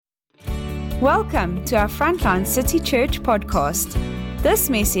Welcome to our Frontline City Church podcast. This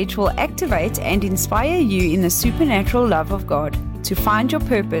message will activate and inspire you in the supernatural love of God to find your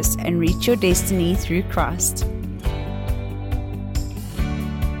purpose and reach your destiny through Christ.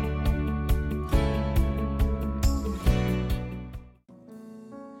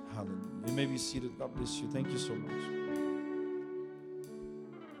 Hallelujah. You may be seated. God bless you. Thank you so much.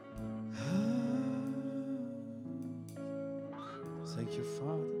 Thank you,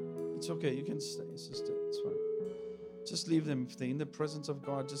 Father. It's okay. You can stay, sister. It's fine. Just leave them. If they're in the presence of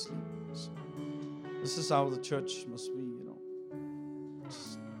God, just leave them. So, this is how the church must be,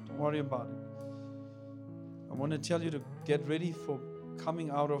 Just don't worry about it. I want to tell you to get ready for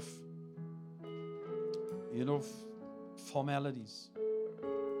coming out of, formalities.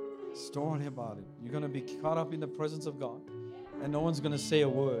 Just don't worry about it. You're going to be caught up in the presence of God, and no one's going to say a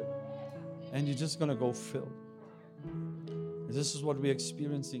word, and you're just going to go filled. This is what we're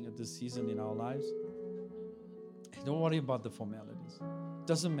experiencing at this season in our lives. Don't worry about the formalities. It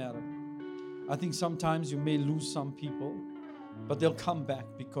doesn't matter. I think sometimes you may lose some people, but they'll come back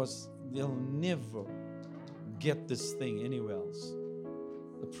because they'll never get this thing anywhere else.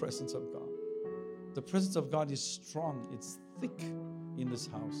 The presence of God. The presence of God is strong. It's thick in this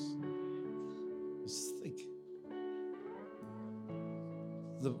house. It's thick.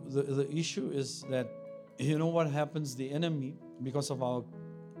 The issue is that, you know what happens? The enemy, because of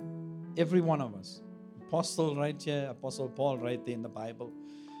every one of us, Apostle right here, Apostle Paul right there in the Bible,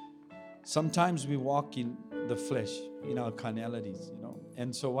 sometimes we walk in the flesh, in our carnalities,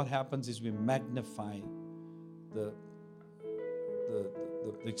 And so what happens is we magnify the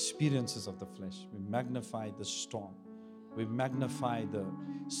experiences of the flesh. We magnify the storm. We magnify the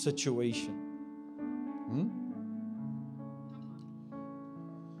situation.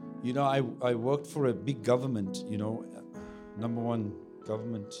 I worked for a big government, number one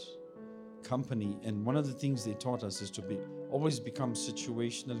government company, and one of the things they taught us is to always become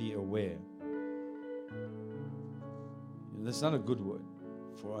situationally aware. That's not a good word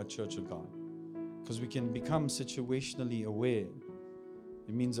for our Church of God, because we can become situationally aware.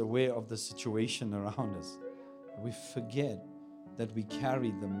 It means aware of the situation around us. We forget that we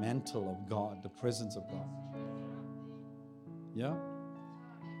carry the mantle of God, the presence of God. Yeah?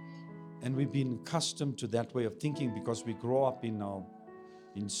 And we've been accustomed to that way of thinking because we grow up in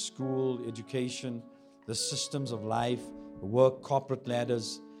school, education, the systems of life, work, corporate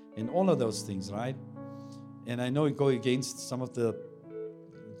ladders, and all of those things, right? And I know it go against some of the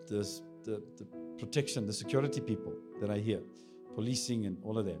protection, the security people that I hear, policing and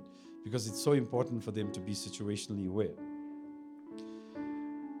all of that, because it's so important for them to be situationally aware.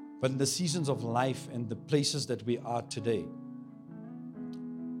 But in the seasons of life and the places that we are today,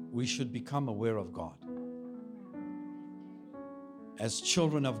 we should become aware of God. As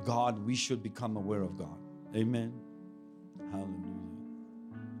children of God, we should become aware of God. Amen. Hallelujah.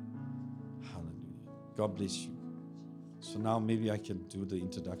 Hallelujah. God bless you. So now maybe I can do the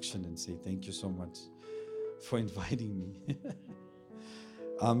introduction and say thank you so much for inviting me.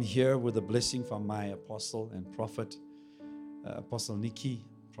 I'm here with a blessing from my apostle and prophet, Apostle Nikki,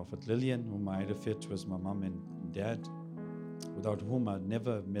 Prophet Lillian, whom I refer to as my mom and dad, without whom I'd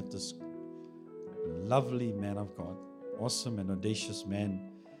never met this lovely man of God, awesome and audacious man.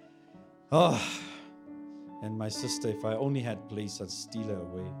 And my sister, if I only had place, I'd steal her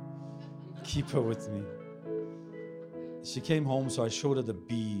away, keep her with me. She came home, so I showed her the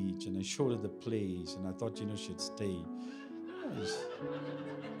beach, and I showed her the place, and I thought, she'd stay.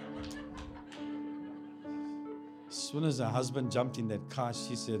 As soon as her husband jumped in that car,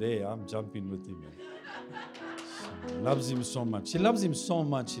 she said, "Hey, I'm jumping with him." She loves him so much. She loves him so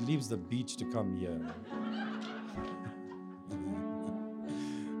much, she leaves the beach to come here.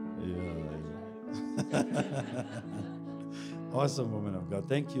 Awesome woman of God.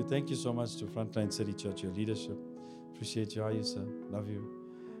 Thank you. Thank you so much to Frontline City Church, your leadership. Appreciate you. How are you, sir? Love you.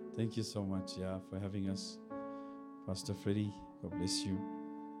 Thank you so much, for having us. Pastor Freddie, God bless you.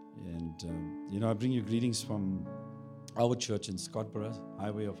 And, I bring you greetings from our church in Scottsboro,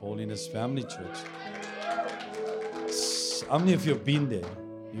 Highway of Holiness Family Church. How many of you have been there?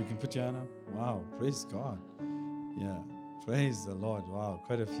 You can put your hand up. Wow, praise God. Yeah, praise the Lord. Wow,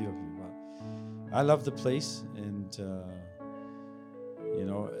 quite a few of you. Wow. I love the place, and,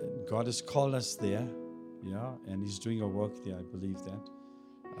 God has called us there, and He's doing a work there, I believe that.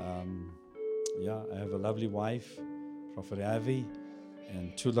 I have a lovely wife, Prophet Avi,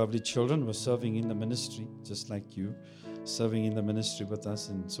 and two lovely children who are serving in the ministry, just like you, serving in the ministry with us.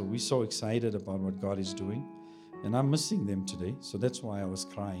 And so we're so excited about what God is doing. And I'm missing them today, so that's why I was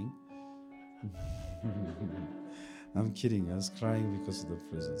crying. I'm kidding. I was crying because of the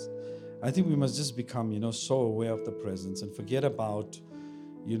presence. I think we must just become, so aware of the presence and forget about,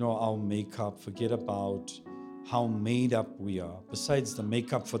 our makeup, forget about how made up we are. Besides the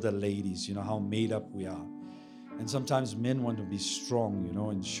makeup for the ladies, how made up we are. And sometimes men want to be strong,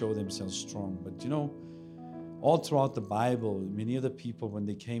 and show themselves strong. But, all throughout the Bible, many of the people, when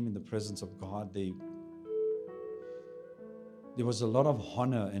they came in the presence of God, there was a lot of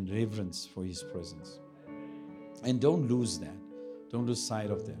honor and reverence for His presence. And don't lose that. Don't lose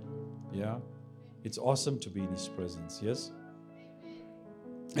sight of that. Yeah? It's awesome to be in His presence, yes?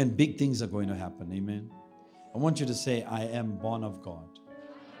 And big things are going to happen, amen? I want you to say, I am born of God.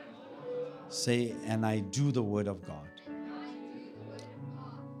 Say, and I do the word of God.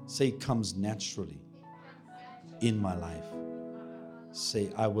 Say, it comes naturally in my life.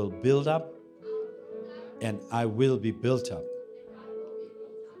 Say, I will build up and I will be built up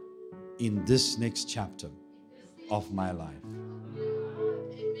in this next chapter of my life.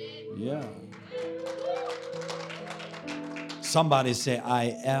 Yeah. Somebody say,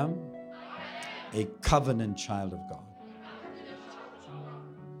 I am a covenant child of God.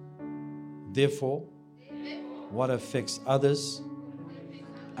 Therefore, what affects others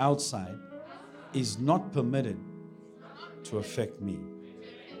outside is not permitted to affect me.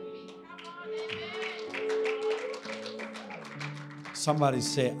 Somebody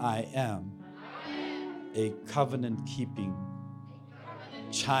say, I am a covenant-keeping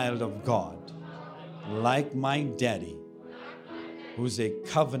child of God, like my daddy, who's a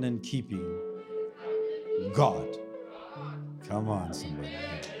covenant-keeping God. Come on, somebody.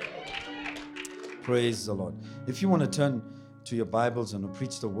 Praise the Lord. If you want to turn to your Bibles and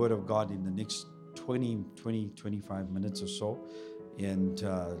preach the Word of God in the next 25 minutes or so, and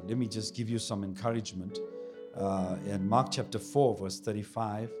let me just give you some encouragement. In Mark chapter 4, verse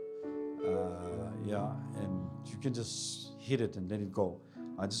 35, and you can just hit it and let it go.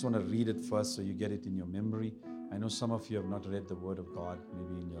 I just want to read it first so you get it in your memory. I know some of you have not read the Word of God,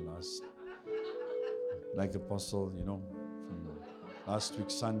 maybe in your last, like Apostle, from last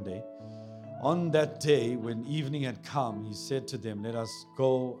week Sunday. On that day, when evening had come, he said to them, let us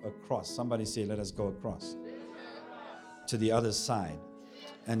go across. Somebody say, let us go across to the other side.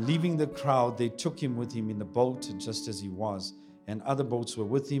 And leaving the crowd, they took him with him in the boat, just as he was. And other boats were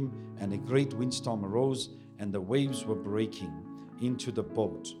with him, and a great windstorm arose, and the waves were breaking into the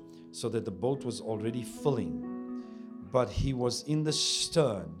boat, so that the boat was already filling. But he was in the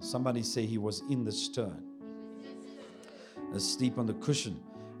stern. Somebody say, he was in the stern, asleep on the cushion.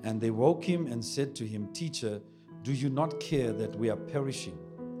 And they woke him and said to him, Teacher, do you not care that we are perishing?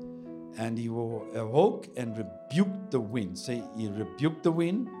 And he awoke and rebuked the wind. Say, he rebuked the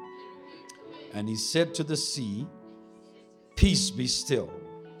wind. And he said to the sea, peace, be still.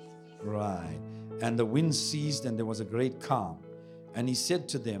 Right. And the wind ceased, and there was a great calm. And he said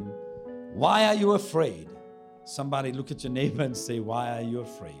to them, why are you afraid? Somebody look at your neighbor and say, why are you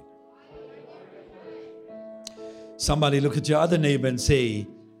afraid? Somebody look at your other neighbor and say,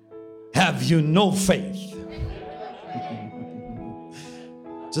 have you no faith?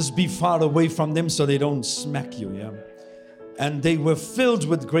 Just be far away from them so they don't smack you, yeah? And they were filled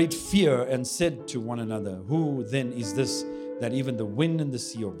with great fear and said to one another, who then is this that even the wind and the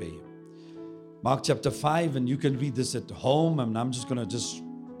sea obey him? Mark chapter 5, and you can read this at home, and I'm just going to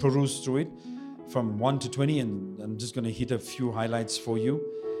peruse through it from 1 to 20, and I'm just going to hit a few highlights for you.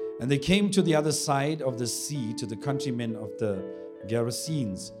 And they came to the other side of the sea, to the countrymen of the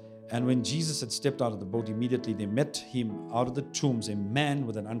Gerasenes. And when Jesus had stepped out of the boat, immediately they met him out of the tombs, a man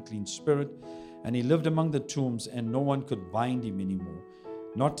with an unclean spirit. And he lived among the tombs, and no one could bind him anymore,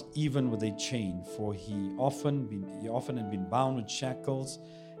 not even with a chain, for he often had been bound with shackles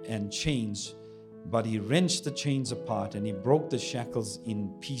and chains. But he wrenched the chains apart, and he broke the shackles in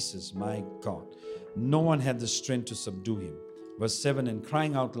pieces. My God, no one had the strength to subdue him. Verse 7, and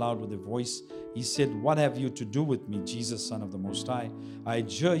crying out loud with a voice, he said, what have you to do with me, Jesus, Son of the Most High? I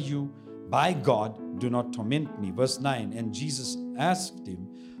adjure you, by God, do not torment me. Verse 9, and Jesus asked him,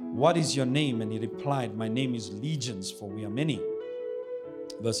 what is your name? And he replied, my name is Legions, for we are many.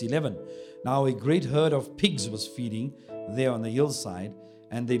 Verse 11, now a great herd of pigs was feeding there on the hillside,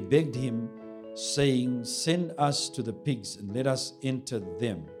 and they begged him, saying, send us to the pigs, and let us enter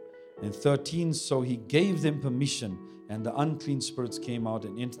them. And 13, so he gave them permission, and the unclean spirits came out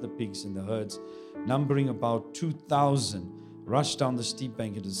and entered the pigs in the herds, numbering about 2,000, rushed down the steep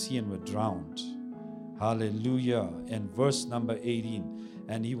bank into the sea and were drowned. Hallelujah. And verse number 18,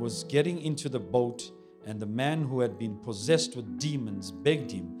 and he was getting into the boat, and the man who had been possessed with demons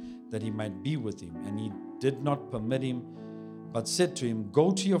begged him that he might be with him. And he did not permit him, but said to him,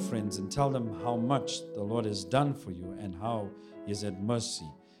 go to your friends and tell them how much the Lord has done for you and how he has had mercy.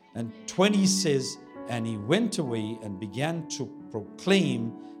 And 20 says, and he went away and began to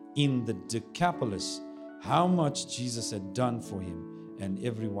proclaim in the Decapolis how much Jesus had done for him, and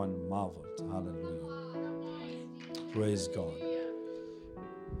everyone marveled. Hallelujah. Praise God.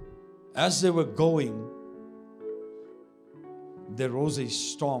 As they were going, there rose a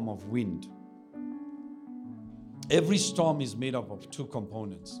storm of wind. Every storm is made up of two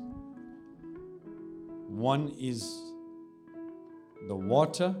components. One is the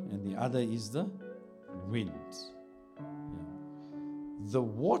water and the other is the wind. The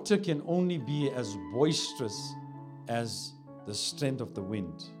water can only be as boisterous as the strength of the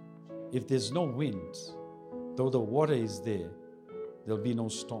wind. If there's no wind, though the water is there, there'll be no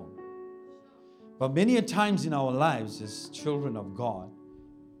storm. But many a times in our lives as children of God,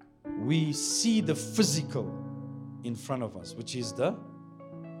 we see the physical in front of us, which is the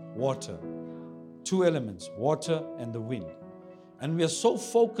water. Two elements, water and the wind. And we are so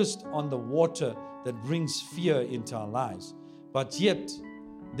focused on the water that brings fear into our lives. But yet,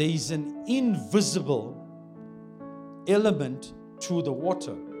 there is an invisible element to the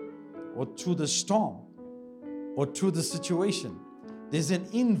water, or to the storm, or to the situation. There's an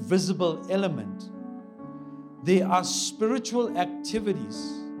invisible element. There are spiritual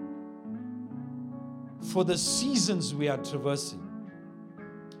activities for the seasons we are traversing.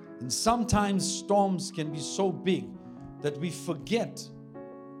 And sometimes storms can be so big that we forget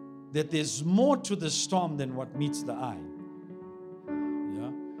that there's more to the storm than what meets the eye.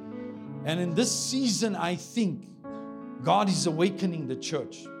 Yeah? And in this season, I think God is awakening the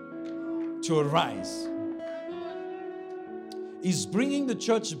church to arise. He's bringing the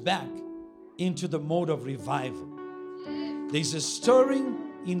church back into the mode of revival. There's a stirring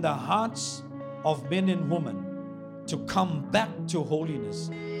in the hearts of men and women to come back to holiness,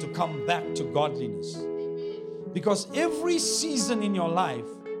 to come back to godliness. Because every season in your life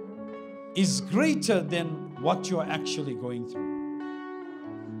is greater than what you're actually going through.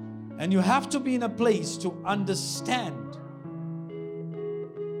 And you have to be in a place to understand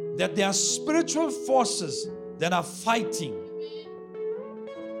that there are spiritual forces that are fighting.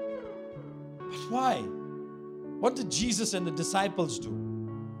 But why? What did Jesus and the disciples do?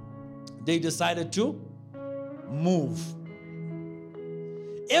 They decided to move.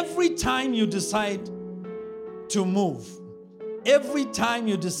 Every time you decide to move, every time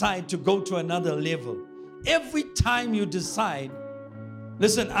you decide to go to another level, every time you decide,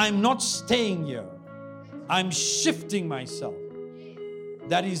 listen, I'm not staying here, I'm shifting myself,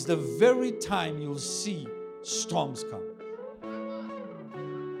 that is the very time you'll see storms come.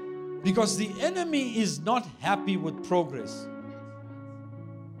 Because the enemy is not happy with progress.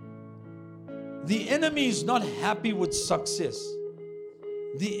 The enemy is not happy with success.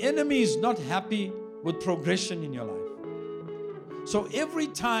 The enemy is not happy with progression in your life. So every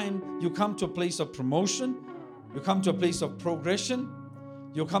time you come to a place of promotion, you come to a place of progression,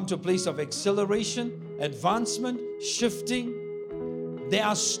 you come to a place of acceleration, advancement, shifting, there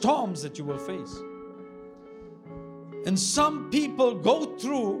are storms that you will face. And some people go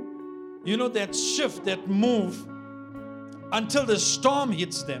through, that shift, that move, until the storm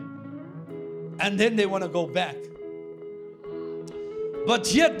hits them, and then they want to go back.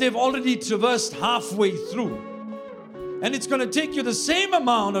 But yet they've already traversed halfway through. And it's going to take you the same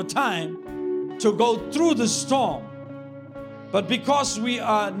amount of time to go through the storm. But because we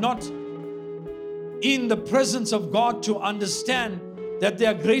are not in the presence of God to understand that there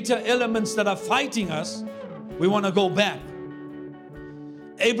are greater elements that are fighting us, we want to go back.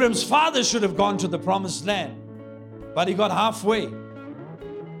 Abraham's father should have gone to the promised land, but he got halfway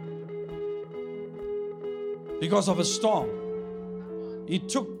because of a storm. He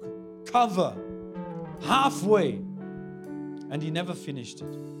took cover halfway and he never finished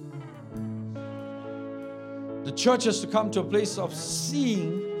it. The church has to come to a place of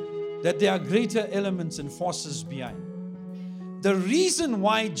seeing that there are greater elements and forces behind. The reason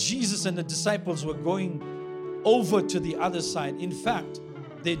why Jesus and the disciples were going over to the other side, in fact,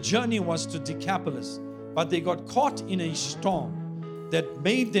 their journey was to Decapolis, but they got caught in a storm that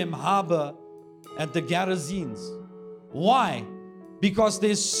made them harbor at the Gerasenes. Why? Because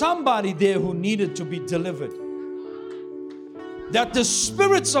there's somebody there who needed to be delivered. That the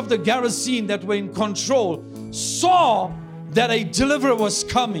spirits of the Gerasene that were in control saw that a deliverer was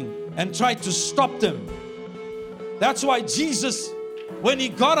coming and tried to stop them. That's why Jesus, when he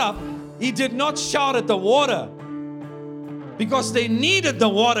got up, he did not shout at the water, because they needed the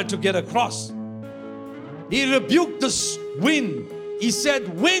water to get across. He rebuked the wind. He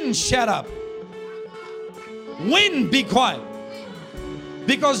said, "Wind, shut up. Wind, be quiet."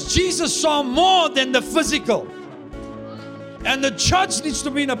 Because Jesus saw more than the physical. And the church needs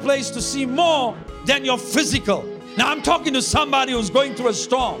to be in a place to see more than your physical. Now I'm talking to somebody who's going through a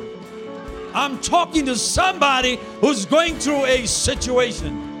storm. I'm talking to somebody who's going through a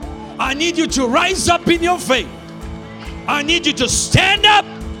situation. I need you to rise up in your faith. I need you to stand up.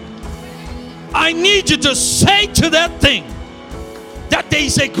 I need you to say to that thing that there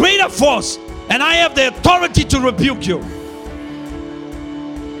is a greater force and I have the authority to rebuke you.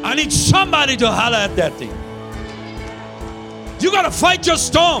 I need somebody to holler at that thing. You got to fight your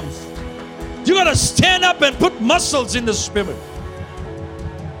storms. You got to stand up and put muscles in the spirit.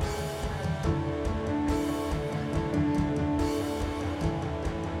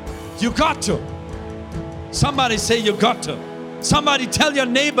 You got to. Somebody say you got to. Somebody tell your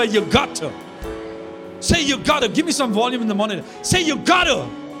neighbor you got to. Say you got to. Give me some volume in the morning. Say you got to.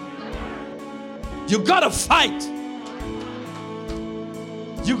 You got to fight.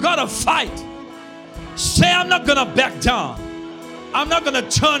 You got to fight. Say I'm not going to back down. I'm not going to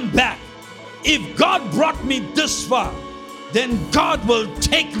turn back. If God brought me this far, then God will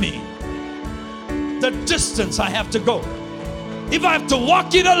take me the distance I have to go. If I have to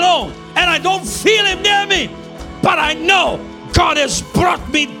walk it alone and I don't feel Him near me, but I know God has brought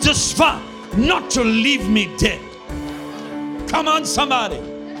me this far not to leave me dead. Come on, somebody.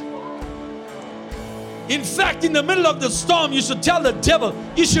 In fact, in the middle of the storm, you should tell the devil,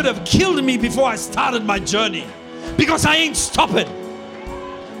 you should have killed me before I started my journey, because I ain't stopping.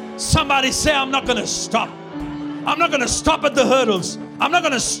 Somebody say, I'm not going to stop. I'm not going to stop at the hurdles. I'm not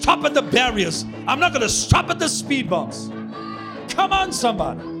going to stop at the barriers. I'm not going to stop at the speed bumps. Come on,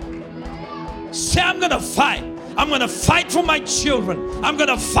 somebody. Say, I'm going to fight. I'm going to fight for my children. I'm going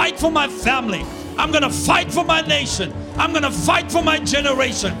to fight for my family. I'm going to fight for my nation. I'm going to fight for my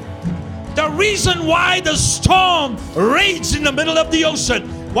generation. The reason why the storm raged in the middle of the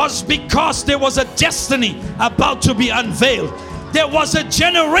ocean was because there was a destiny about to be unveiled. There was a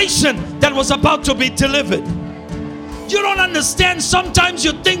generation that was about to be delivered. You don't understand. Sometimes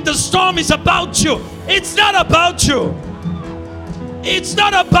you think the storm is about you. It's not about you. It's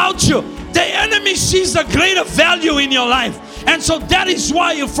not about you. The enemy sees a greater value in your life. And so that is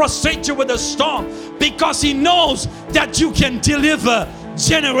why you frustrate you with the storm. Because he knows that you can deliver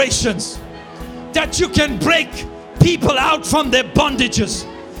generations. That you can break people out from their bondages.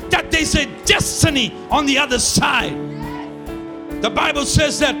 That there's a destiny on the other side. The Bible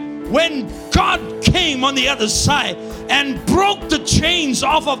says that when God came on the other side and broke the chains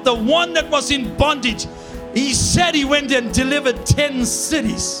off of the one that was in bondage, He said He went and delivered 10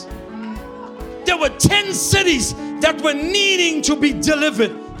 cities. There were 10 cities that were needing to be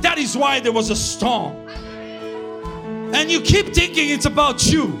delivered. That is why there was a storm. And you keep thinking it's about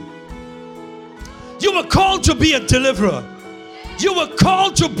you. You were called to be a deliverer. You were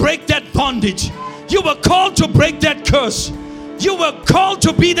called to break that bondage. You were called to break that curse. You were called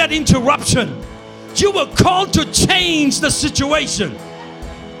to be that interruption. You were called to change the situation.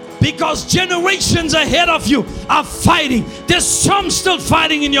 Because generations ahead of you are fighting. There's some still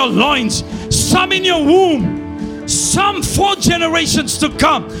fighting in your loins, some in your womb, some 4 generations to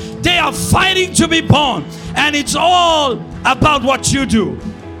come. They are fighting to be born. And it's all about what you do.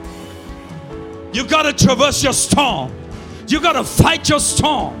 You got to traverse your storm. You got to fight your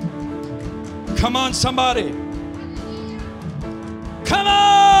storm. Come on, somebody. Come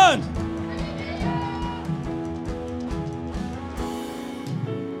on.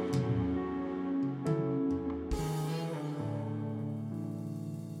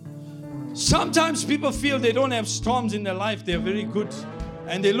 Sometimes people feel they don't have storms in their life. They're very good.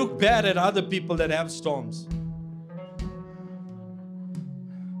 And they look bad at other people that have storms.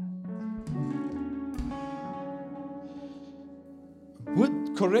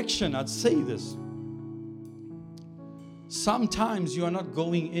 With correction, I'd say this. Sometimes you are not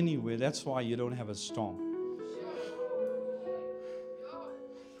going anywhere. That's why you don't have a storm.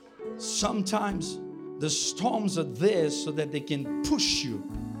 Sometimes the storms are there so that they can push you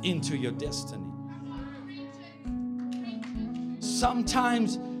into your destiny.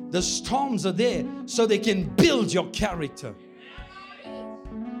 Sometimes the storms are there so they can build your character.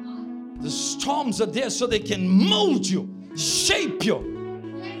 The storms are there so they can mold you, shape you.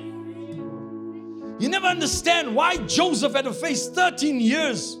 You never understand why Joseph had to face 13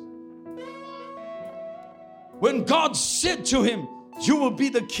 years. When God said to him, you will be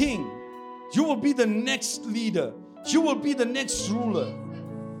the king. You will be the next leader. You will be the next ruler.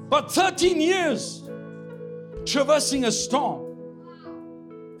 But 13 years traversing a storm.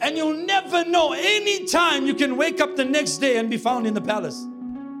 And you'll never know any time you can wake up the next day and be found in the palace.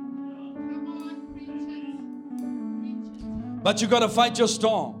 But you got to fight your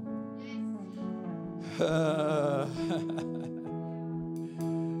storm.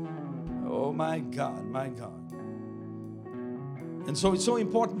 Oh my God, my God. And so it's so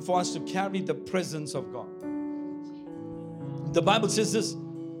important for us to carry the presence of God. The Bible says this,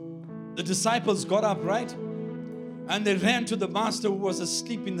 the disciples got up, right? And they ran to the master who was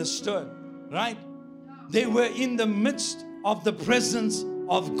asleep in the stern, right? They were in the midst of the presence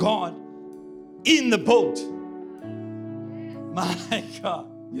of God in the boat. My God,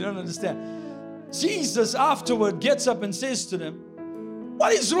 you don't understand. Jesus afterward gets up and says to them,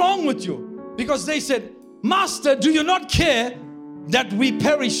 what is wrong with you? Because they said, Master, do you not care that we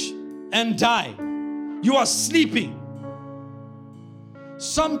perish and die? You are sleeping.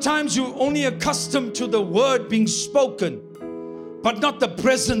 Sometimes you're only accustomed to the word being spoken, but not the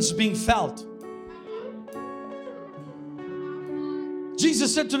presence being felt.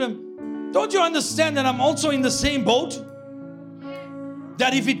 Jesus said to them, don't you understand that I'm also in the same boat?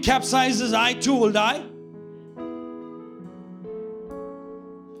 That if it capsizes, I too will die?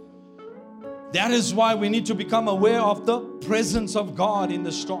 That is why we need to become aware of the presence of God in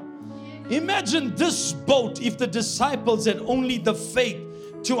the storm. Imagine this boat if the disciples had only the faith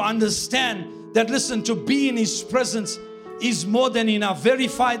to understand that, listen, to be in His presence is more than enough.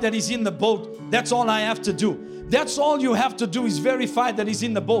 Verify that He's in the boat. That's all I have to do. That's all you have to do is verify that He's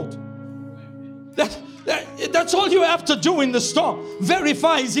in the boat. That's all you have to do in the storm.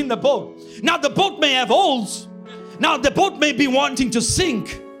 Verify He's in the boat. Now the boat may have holes. Now the boat may be wanting to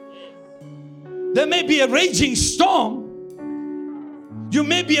sink. There may be a raging storm. You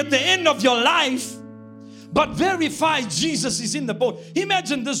may be at the end of your life, but verify Jesus is in the boat.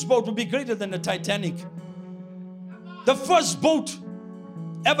 Imagine this boat would be greater than the Titanic. The first boat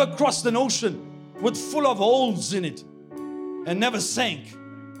ever crossed an ocean with full of holes in it and never sank.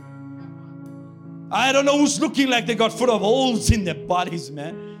 I don't know who's looking like they got full of holes in their bodies,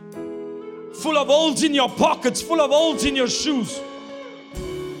 man. Full of holes in your pockets, full of holes in your shoes.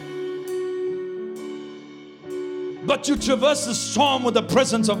 But you traverse the storm with the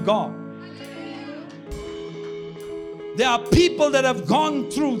presence of God. There are people that have gone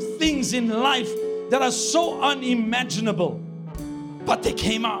through things in life that are so unimaginable, but they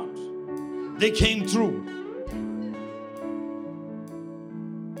came out. They came through.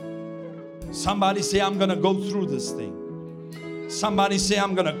 Somebody say, I'm going to go through this thing. Somebody say,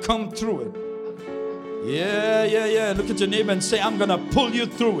 I'm going to come through it. Yeah. Look at your neighbor and say, I'm going to pull you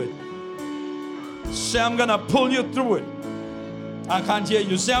through it. Say, I'm going to pull you through it. I can't hear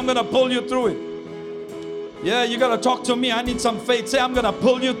you. Say, I'm going to pull you through it. Yeah, you got to talk to me. I need some faith. Say, I'm going to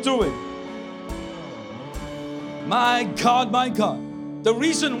pull you through it. My God, my God. The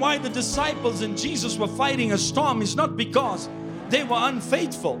reason why the disciples and Jesus were fighting a storm is not because they were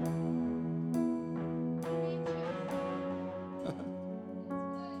unfaithful.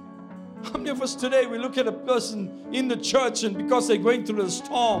 How many of us today, we look at a person in the church and because they're going through a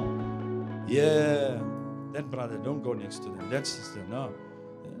storm, yeah, that brother, don't go next to them. That sister, no.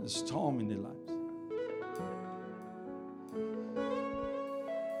 There's a storm in their lives.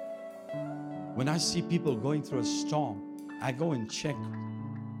 When I see people going through a storm, I go and check.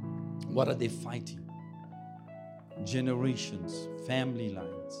 What are they fighting? Generations, family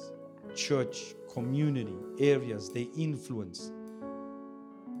lines, church, community, areas they influence.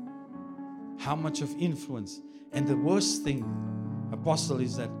 How much of influence? And the worst thing, Apostle,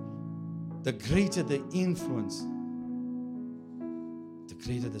 is that the greater the influence, the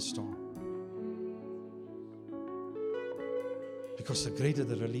greater the storm. Because the greater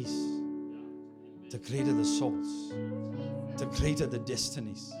the release, the greater the souls, the greater the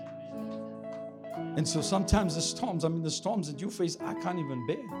destinies. And so sometimes the storms that you face, I can't even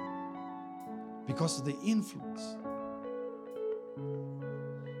bear because of the influence.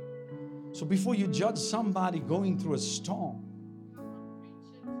 So before you judge somebody going through a storm,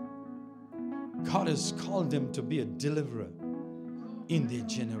 God has called them to be a deliverer in their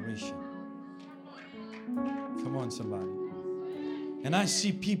generation. Come on, somebody. And I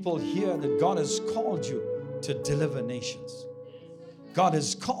see people here that God has called you to deliver nations. God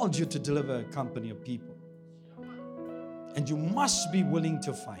has called you to deliver a company of people. And you must be willing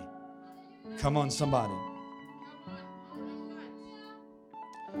to fight. Come on, somebody.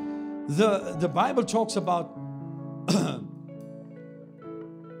 The Bible talks about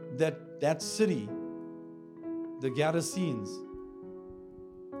that city, the Gerasenes.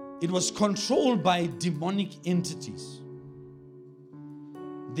 It was controlled by demonic entities.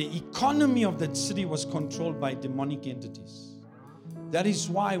 The economy of that city was controlled by demonic entities. That is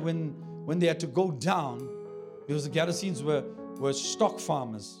why when they had to go down, because the Gerasenes were stock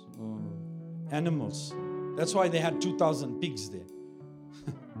farmers, animals. That's why they had 2,000 pigs there.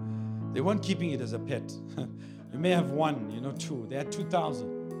 They weren't keeping it as a pet. You may have one, two. They had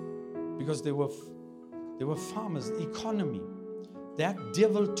 2,000. Because they were farmers, economy. That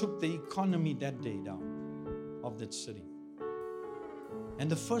devil took the economy that day down of that city. And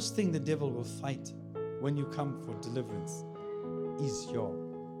the first thing the devil will fight when you come for deliverance is your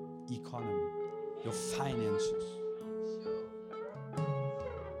economy, your finances.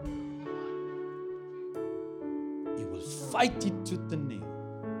 He will fight it to the nail.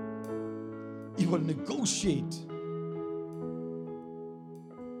 He will negotiate.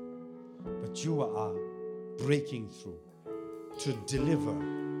 But you are breaking through to deliver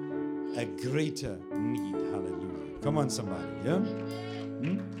a greater need. Hallelujah. Come on, somebody. Yeah?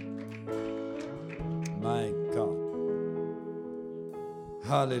 My God.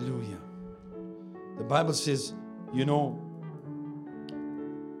 Hallelujah. The Bible says, you know,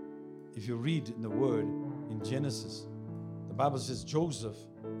 if you read in the Word in Genesis, the Bible says Joseph,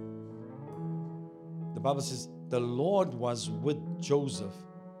 the Bible says the Lord was with Joseph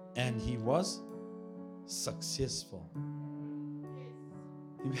and he was successful.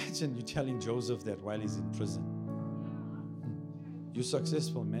 Imagine you telling Joseph that while he's in prison. You're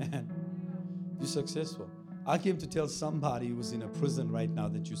successful, man. You're successful. I came to tell somebody who's in a prison right now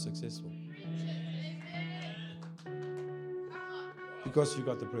that you're successful. Because you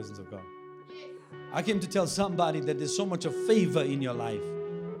got the presence of God. I came to tell somebody that there's so much of favor in your life,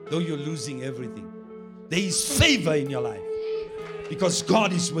 though you're losing everything. There is favor in your life because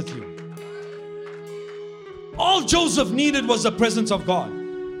God is with you. All Joseph needed was the presence of God.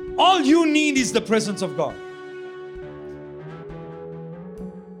 All you need is the presence of God.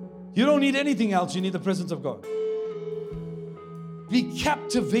 You don't need anything else. You need the presence of God. Be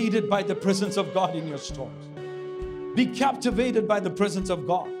captivated by the presence of God in your storms. Be captivated by the presence of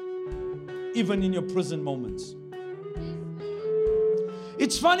God, even in your prison moments.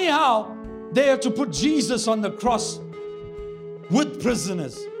 It's funny how they had to put Jesus on the cross with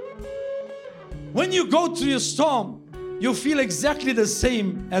prisoners. When you go through your storm, you feel exactly the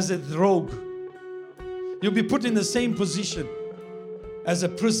same as a rogue. You'll be put in the same position as a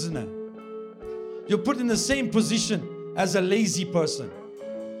prisoner. You're put in the same position as a lazy person.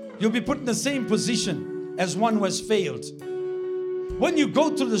 You'll be put in the same position as one who has failed. When you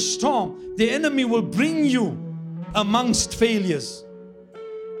go through the storm, the enemy will bring you amongst failures.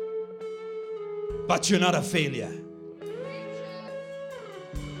 But you're not a failure.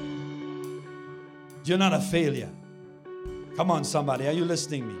 You're not a failure. Come on, somebody. Are you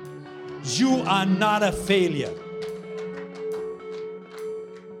listening to me? You are not a failure.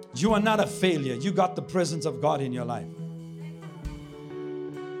 You are not a failure. You got the presence of God in your life.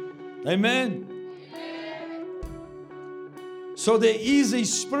 Amen. So there is a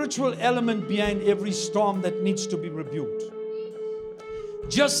spiritual element behind every storm that needs to be rebuked.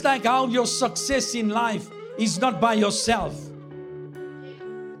 Just like how your success in life is not by yourself.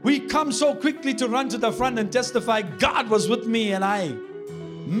 We come so quickly to run to the front and testify, God was with me and I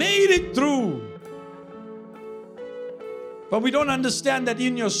made it through. But we don't understand that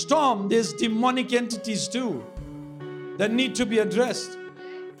in your storm, there's demonic entities too that need to be addressed.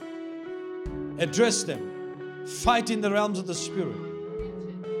 Address them. Fight in the realms of the Spirit.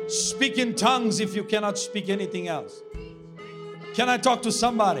 Speak in tongues if you cannot speak anything else. Can I talk to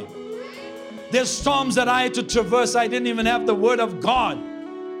somebody? There's storms that I had to traverse. I didn't even have the word of God.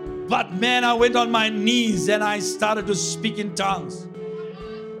 But man, I went on my knees and I started to speak in tongues.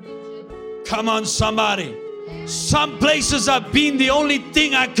 Come on, somebody. Some places I've been, the only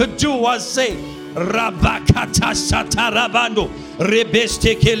thing I could do was say, Rabakata Satarabando,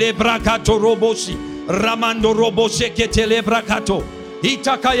 Rebeste Kelebrakato Robosi, Ramando Robose Ketelebrakato,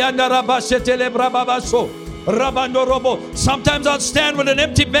 Itakayanda Rabase Telebrababaso, Rabando Robo. Sometimes I'll stand with an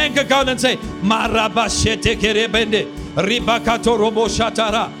empty bank account and say, Marabashete Kerebende, Ribakato Robo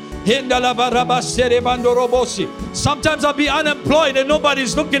Shatara. Sometimes I'll be unemployed and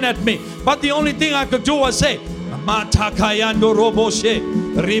nobody's looking at me. But the only thing I could do was say, Matakayando Roboshe,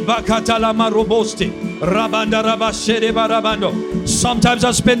 Ribakatalama Robosti, Rabanda Rabashere Barabando. Sometimes I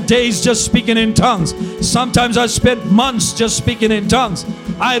spend days just speaking in tongues. Sometimes I spent months just speaking in tongues.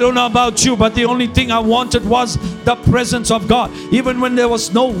 I don't know about you, but the only thing I wanted was the presence of God. Even when there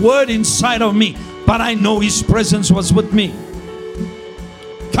was no word inside of me, but I know His presence was with me.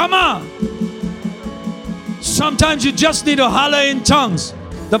 Come on. Sometimes you just need to holler in tongues.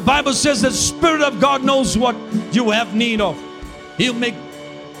 The Bible says the Spirit of God knows what you have need of. He'll make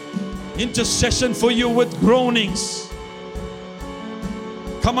intercession for you with groanings.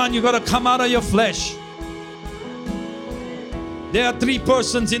 Come on, you got to come out of your flesh. There are three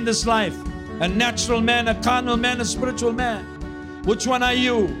persons in this life: a natural man, a carnal man, a spiritual man. Which one are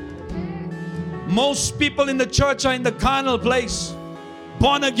you? Most people in the church are in the carnal place.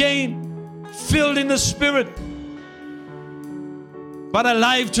 born again, filled in the Spirit, but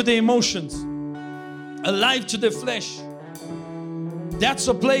alive to the emotions, alive to the flesh. That's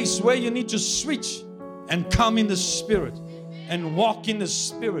a place where you need to switch and come in the Spirit and walk in the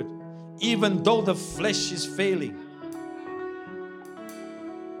Spirit, even though the flesh is failing.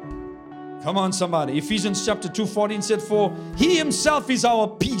 Come on, somebody. Ephesians chapter 2:14 said, "For He Himself is our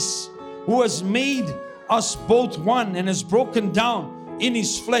peace, who has made us both one and has broken down in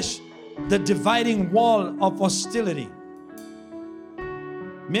His flesh the dividing wall of hostility."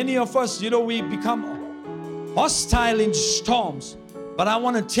 Many of us, we become hostile in storms. But I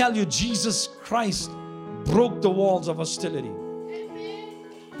want to tell you, Jesus Christ broke the walls of hostility.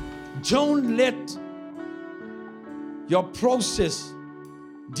 Don't let your process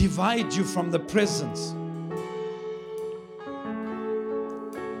divide you from the presence.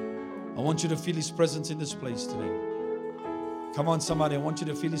 I want you to feel His presence in this place today. Come on, somebody. I want you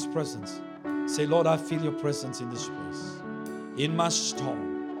to feel His presence. Say, "Lord, I feel your presence in this place. In my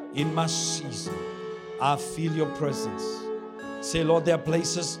storm, in my season, I feel your presence." Say, "Lord, there are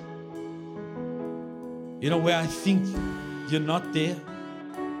places, where I think you're not there,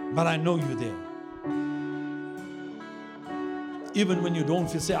 but I know you're there." Even when you don't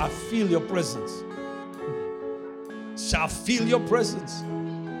feel, say, "I feel your presence." Say, "I feel your presence."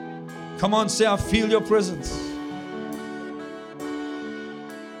 Come on, say, "I feel your presence."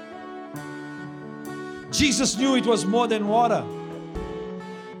 Jesus knew it was more than water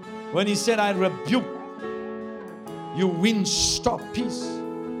when He said, "I rebuke you, wind, stop, peace."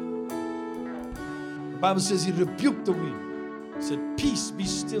 The Bible says He rebuked the wind. He said, "Peace, be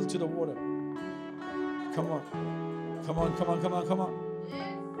still," to the water. Come on. Come on, come on, come on, come on.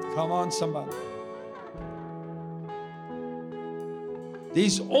 Come on, somebody.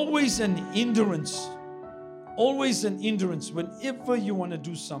 There's always an hindrance. Always an hindrance. Whenever you want to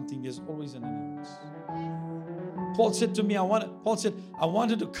do something, there's always an hindrance. Paul said to me, I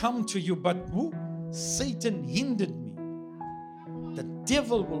wanted to come to you, but Satan hindered me. The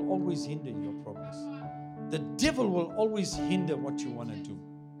devil will always hinder your progress. The devil will always hinder what you want to do.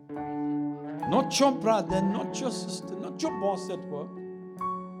 Not your brother, not your sister, not your boss at work.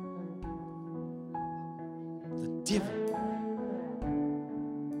 The devil.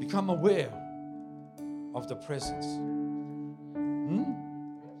 Become aware of the presence.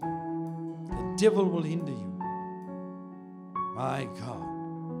 The devil will hinder you. My God.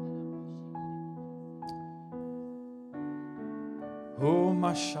 Oh,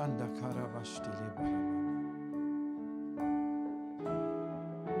 Mashanda Karavashtili Barabana.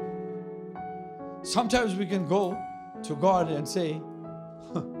 Sometimes we can go to God and say,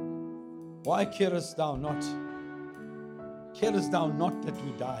 "Why carest thou not? Carest thou not that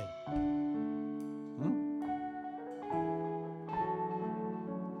we die?"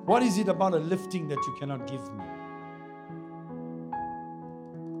 What is it about a lifting that you cannot give me?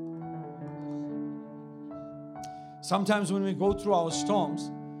 Sometimes when we go through our storms,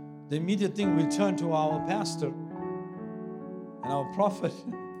 the immediate thing we turn to our pastor and our prophet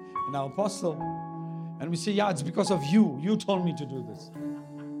and our apostle, and we say, "Yeah, it's because of you. You told me to do this.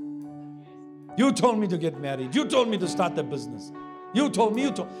 You told me to get married. You told me to start a business. You told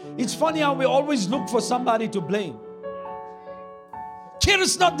me. It's funny how we always look for somebody to blame. Care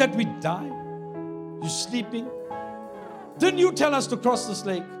us not that we die. You're sleeping. Didn't you tell us to cross this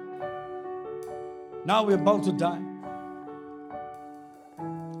lake? Now we're about to die."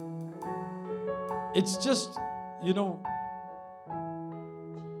 It's just,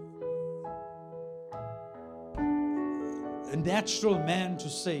 a natural man to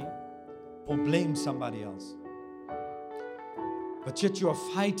say or blame somebody else. But yet you are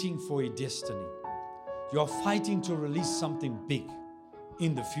fighting for a destiny. You are fighting to release something big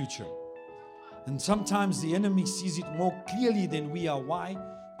in the future. And sometimes the enemy sees it more clearly than we are. Why?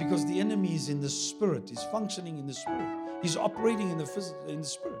 Because the enemy is in the spirit. He's functioning in the spirit. He's operating in the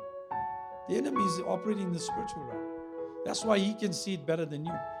spirit. The enemy is operating in the spiritual realm. That's why he can see it better than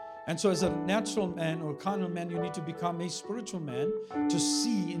you. And so as a natural man or carnal man, you need to become a spiritual man to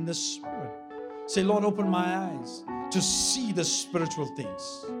see in the spirit. Say, "Lord, open my eyes to see the spiritual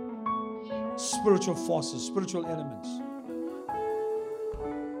things, spiritual forces, spiritual elements."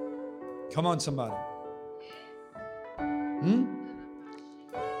 Come on, somebody.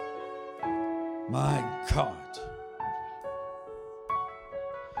 My God.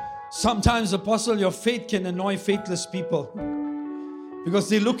 Sometimes, Apostle, your faith can annoy faithless people because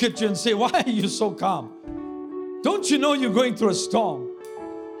they look at you and say, "Why are you so calm? Don't you know you're going through a storm?"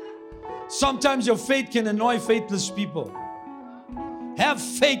 Sometimes your faith can annoy faithless people. Have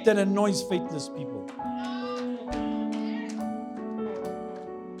faith that annoys faithless people.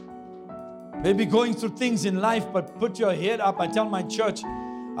 Maybe going through things in life, but put your head up. I tell my church,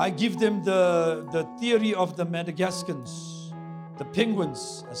 I give them the theory of the Madagascans, the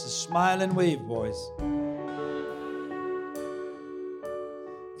penguins. I say, smile and wave, boys.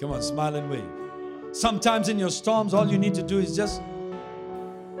 Come on, smile and wave. Sometimes in your storms, all you need to do is just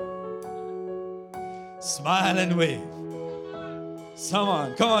smile and wave. Come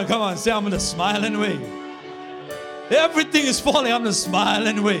on. Say, I'm going to smile and wave. Everything is falling. I'm going to smile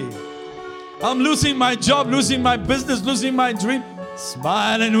and wave. I'm losing my job, losing my business, losing my dream.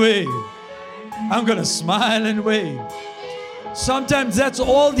 Smile and wave. I'm going to smile and wave. Sometimes that's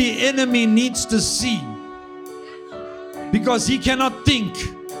all the enemy needs to see, because he cannot think.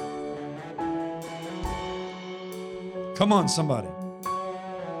 Come on, somebody.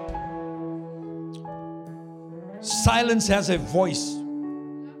 Silence has a voice.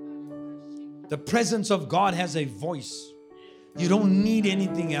 The presence of God has a voice. You don't need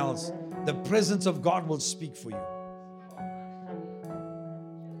anything else. The presence of God will speak for you.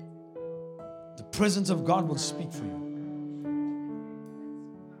 The presence of God will speak for you.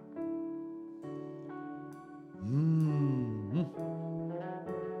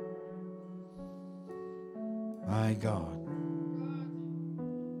 My God.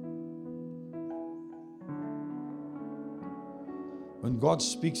 When God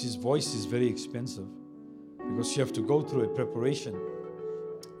speaks, His voice is very expensive, because you have to go through a preparation.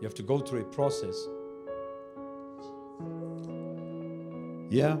 You have to go through a process.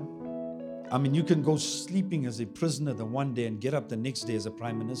 Yeah. I mean, you can go sleeping as a prisoner the one day and get up the next day as a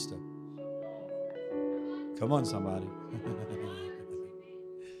prime minister. Come on, somebody.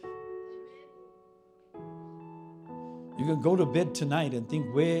 You can go to bed tonight and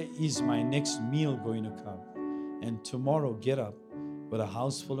think, where is my next meal going to come? And tomorrow get up with a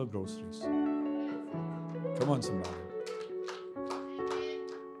house full of groceries. Come on, somebody.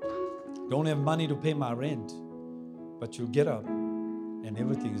 Don't have money to pay my rent, but you'll get up and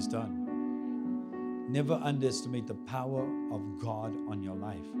everything is done. Never underestimate the power of God on your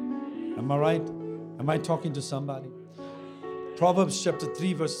life. Am I right? Am I talking to somebody? Proverbs chapter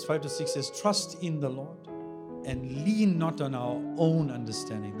 3 verses 5 to 6 says, trust in the Lord and lean not on our own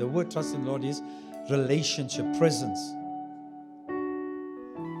understanding. The word trust in the Lord is relationship, presence.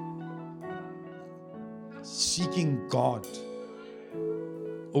 Seeking God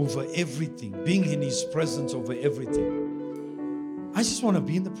over everything, being in His presence over everything. I just want to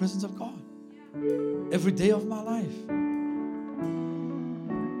be in the presence of God every day of my life.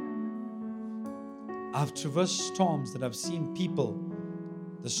 I've traversed storms that I've seen people,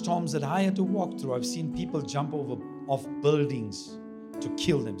 the storms that I had to walk through, I've seen people jump off buildings to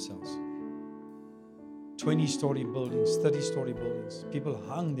kill themselves. 20-story buildings, 30-story buildings. People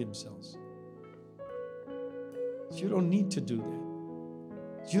hung themselves. You don't need to do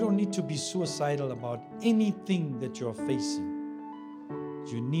that. You don't need to be suicidal about anything that you're facing.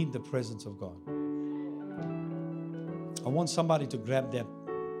 You need the presence of God. I want somebody to grab that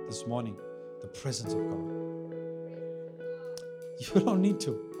this morning, the presence of God. You don't need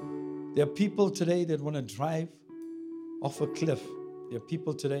to. There are people today that want to drive off a cliff. There are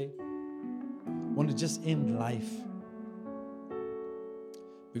people today who want to just end life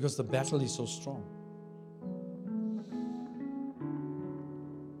because the battle is so strong.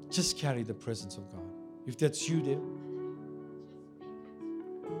 Just carry the presence of God. If that's you there,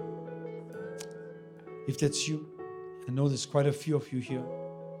 if that's you, I know there's quite a few of you here.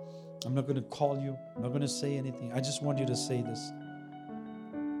 I'm not going to call you. I'm not going to say anything. I just want you to say this.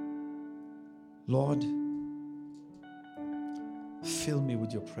 Lord, fill me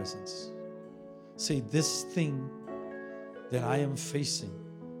with your presence. Say, this thing that I am facing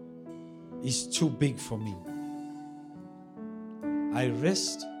is too big for me. I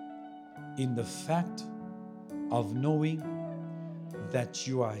rest in the fact of knowing that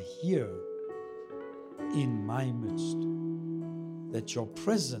you are here in my midst, that your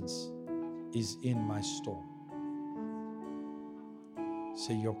presence is in my storm.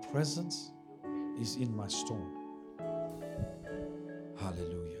 Say, your presence is in my storm.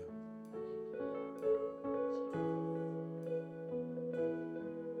 Hallelujah.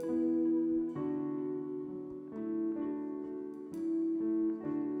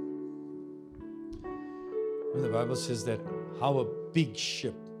 The Bible says that how a big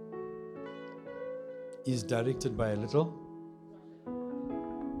ship is directed by a little,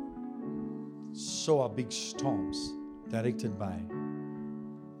 so are big storms directed by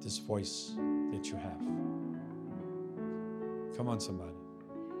this voice that you have. Come on, somebody.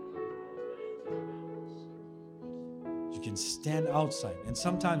 You can stand outside and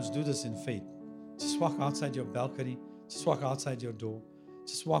sometimes do this in faith. Just walk outside your balcony. Just walk outside your door.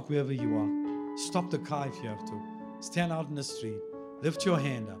 Just walk wherever you are. Stop the car if you have to. Stand out in the street. Lift your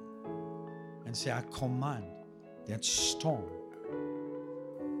hand up and say, I command that storm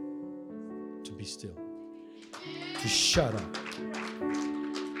to be still, to shut up.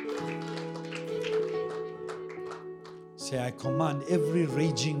 Say, I command every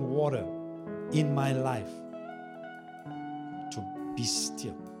raging water in my life to be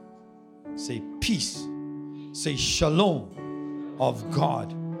still. Say, peace. Say, shalom of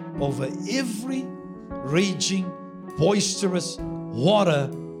God over every raging, boisterous water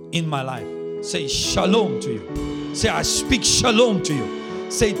in my life. Say, shalom to you. Say, I speak shalom to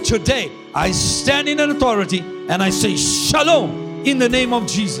you. Say, today I stand in authority and I say shalom in the name of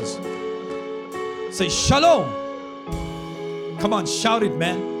Jesus. Say, shalom. Come on, shout it,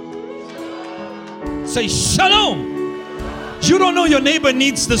 man. Say, shalom. You don't know your neighbor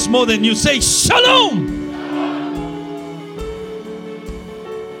needs this more than you. Say, shalom.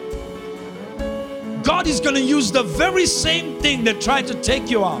 God is going to use the very same thing that tried to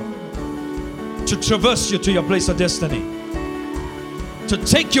take you out to traverse you to your place of destiny, to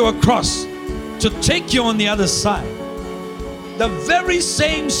take you across, to take you on the other side. The very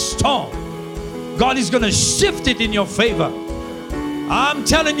same storm, God is going to shift it in your favor. I'm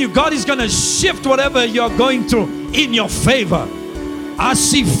telling you, God is going to shift whatever you're going through in your favor. I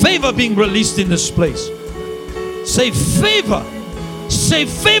see favor being released in this place. Say favor. Say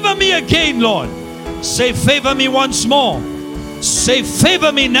favor me again, Lord. Say favor me once more. Say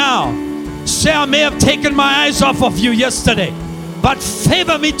favor me now. Say I may have taken my eyes off of you yesterday, but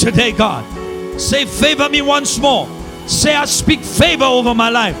favor me today, God. Say favor me once more. Say I speak favor over my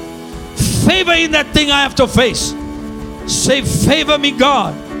life. Favor in that thing I have to face. Say favor me,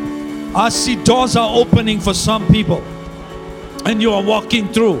 God. I see doors are opening for some people and you are walking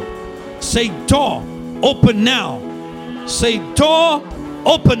through. Say door open now. Say door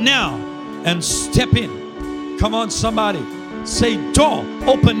open now and step in. Come on, somebody. Say door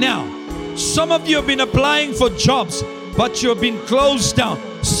open now. Some of you have been applying for jobs, but you've been closed down.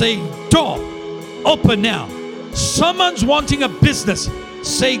 Say door open now. Someone's wanting a business.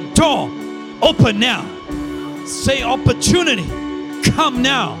 Say door open now. Say opportunity come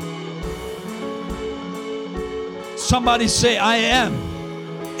now. Somebody say, I am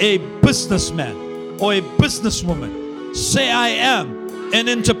a businessman or a businesswoman. Say, I am an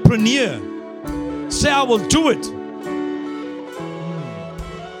entrepreneur. Say, I will do it.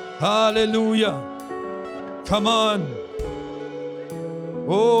 Hallelujah. Come on.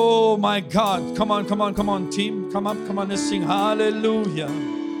 Oh my God. Come on, come on, come on, team. Come on, let's sing. Hallelujah.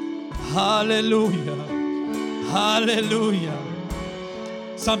 Hallelujah. Hallelujah.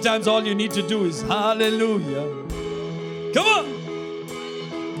 Sometimes all you need to do is hallelujah. Come on.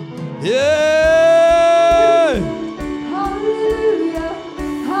 Yeah. Hallelujah.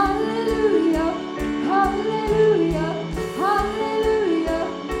 Hallelujah. Hallelujah. Hallelujah.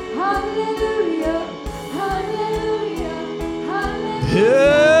 Hallelujah. Hallelujah. Hallelujah.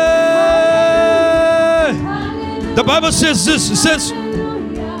 Yeah. The Bible says this. It says,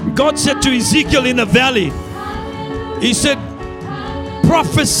 God said to Ezekiel in the valley, He said,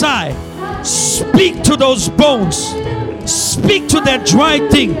 prophesy, speak to those bones, speak to that dry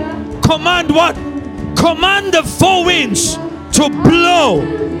thing. Command what? Command the four winds to blow.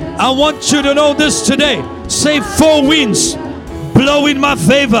 I want you to know this today. Say four winds, blow in my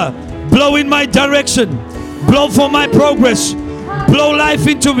favor, blow in my direction, blow for my progress, blow life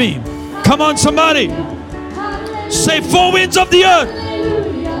into me. Come on, somebody. Say four winds of the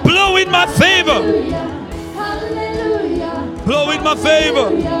earth, blow in my favor. Blow in my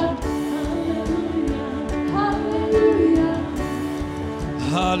favor.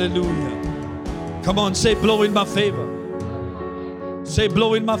 Hallelujah. Come on, say blow in my favor. Say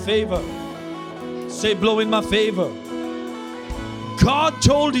blow in my favor. Say blow in my favor. God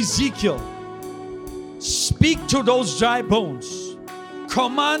told Ezekiel, speak to those dry bones.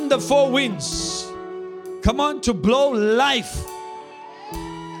 Command the four winds. Come on, to blow life.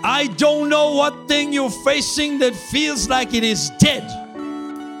 I don't know what thing you're facing that feels like it is dead.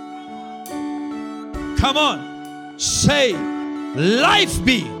 Come on. Say, life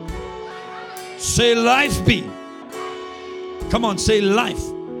be. Say, life be. Come on, say life.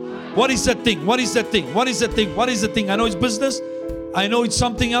 What is that thing? What is that thing? What is that thing? What is the thing? I know it's business. I know it's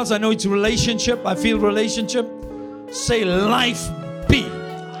something else. I know it's relationship. I feel relationship. Say, life be.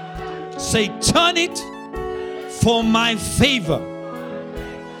 Say, turn it for my favor.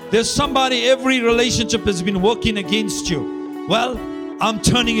 There's somebody, every relationship has been working against you. Well, I'm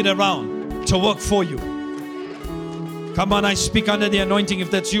turning it around to work for you. Come on, I speak under the anointing. If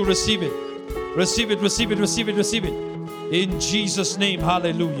that's you, receive it. Receive it, receive it, receive it, receive it. In Jesus' name,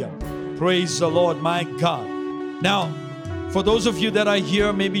 hallelujah. Praise the Lord, my God. Now, for those of you that are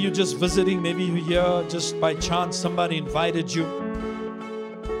here, maybe you're just visiting, maybe you're here just by chance, somebody invited you.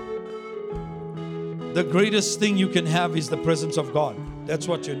 The greatest thing you can have is the presence of God. That's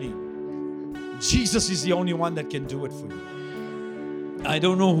what you need. Jesus is the only one that can do it for you. I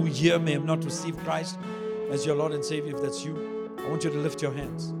don't know who here may have not received Christ as your Lord and Savior. If that's you, I want you to lift your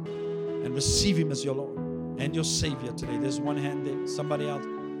hands and receive Him as your Lord and your Savior today. There's one hand there. Somebody else.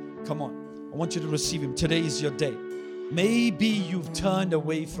 Come on. I want you to receive Him. Today is your day. Maybe you've turned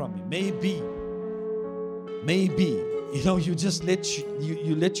away from Him. Maybe, you just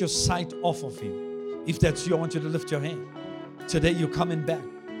you let your sight off of Him. If that's you, I want you to lift your hand. Today you're coming back.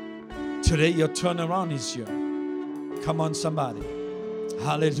 Today your turnaround is here. Come on, somebody.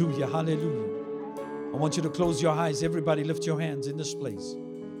 Hallelujah, hallelujah. I want you to close your eyes. Everybody lift your hands in this place.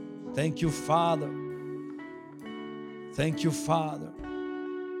 Thank you, Father. Thank you, Father.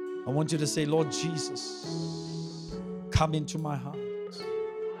 I want you to say, Lord Jesus, come into my heart.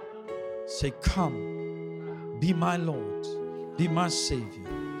 Say, come, be my Lord, be my Savior.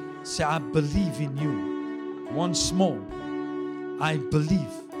 Say, I believe in you. Once more, I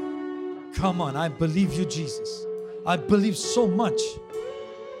believe. Come on, I believe you, Jesus. I believe so much.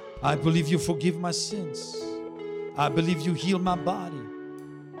 I believe you forgive my sins. I believe you heal my body.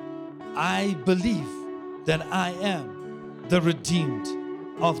 I believe that I am the redeemed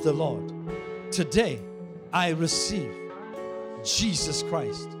of the Lord. Today, I receive Jesus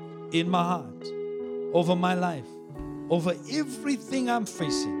Christ in my heart, over my life, over everything I'm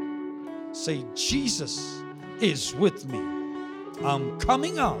facing. Say, Jesus is with me. I'm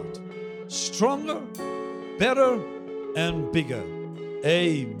coming out stronger, better, and bigger.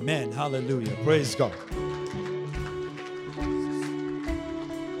 Amen. Hallelujah. Praise God.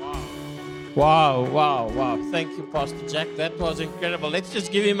 Wow. Thank you, Pastor Jack. That was incredible. Let's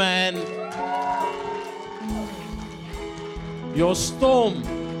just give him a hand. Your storm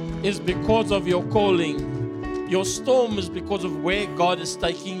is because of your calling. Your storm is because of where God is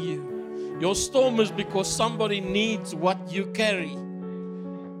taking you. Your storm is because somebody needs what you carry.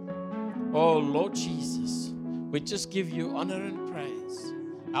 Oh, Lord Jesus, we just give you honor and praise.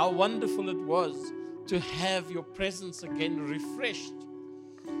 How wonderful it was to have your presence again refreshed.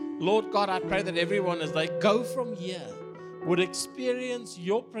 Lord God, I pray that everyone, as they go from here, would experience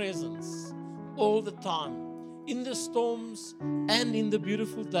your presence all the time, in the storms and in the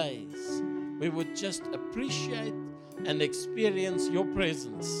beautiful days. We would just appreciate and experience your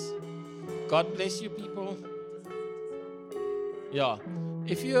presence. God bless you, people. Yeah.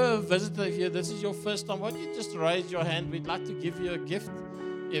 If you're a visitor here, this is your first time, why don't you just raise your hand? We'd like to give you a gift.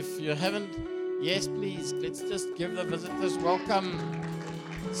 If you haven't, yes, please. Let's just give the visitors welcome.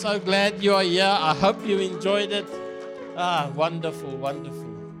 So glad you are here. I hope you enjoyed it. Wonderful.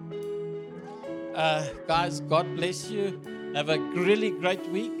 Guys, God bless you. Have a really great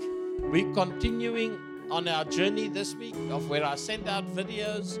week. We're continuing on our journey this week of where I send out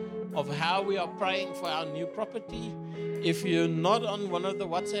videos of how we are praying for our new property. If you're not on one of the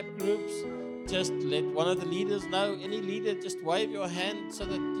WhatsApp groups, just let one of the leaders know. Any leader, just wave your hand so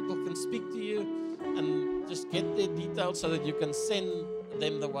that people can speak to you and just get their details so that you can send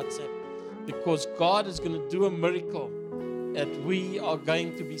them the WhatsApp. Because God is going to do a miracle that we are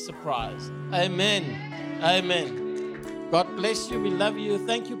going to be surprised. Amen. God bless you. We love you.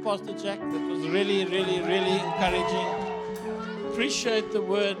 Thank you, Pastor Jack. That was really encouraging. Appreciate the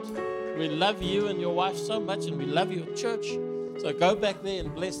word. We love you and your wife so much, and we love your church. So go back there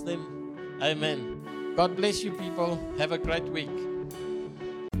and bless them. Amen. God bless you, people. Have a great week.